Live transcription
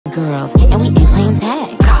girls, and we ain't playing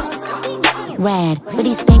tag. Rad, but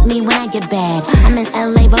he spank me when I get bad. I'm in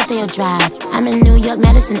LA, Rodeo Drive. I'm in New York,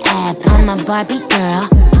 Madison Ave. I'm a Barbie girl,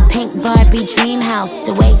 pink Barbie dream house.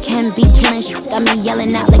 The way Ken be killing shit got me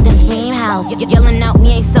yelling out like the Scream House. Yelling out, we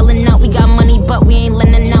ain't selling out. We got money, but we ain't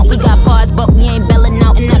lending out. We got bars, but we ain't belling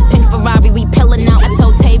out. In that pink Ferrari, we pillin' out. I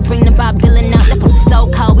told Tay, bring the Bob Dylan out. That poop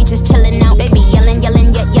so cold, we just chillin' out. Baby yelling,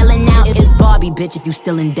 yelling, yet yelling out. It's Barbie, bitch, if you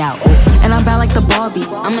still in doubt. And I'm bad like the Barbie.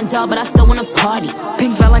 I'm a doll, but I still wanna party.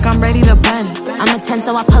 Pink felt like I'm ready to bend. I'm a 10,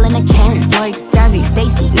 so I pull in a Ken. Like Jazzy,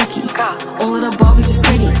 Stacy, Nikki, all of the Barbies is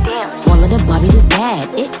pretty. All of the Barbies is bad,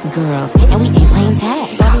 it girls, and we ain't playing tag.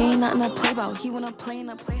 Barbie ain't nothing to play about. He wanna play in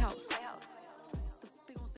a playhouse.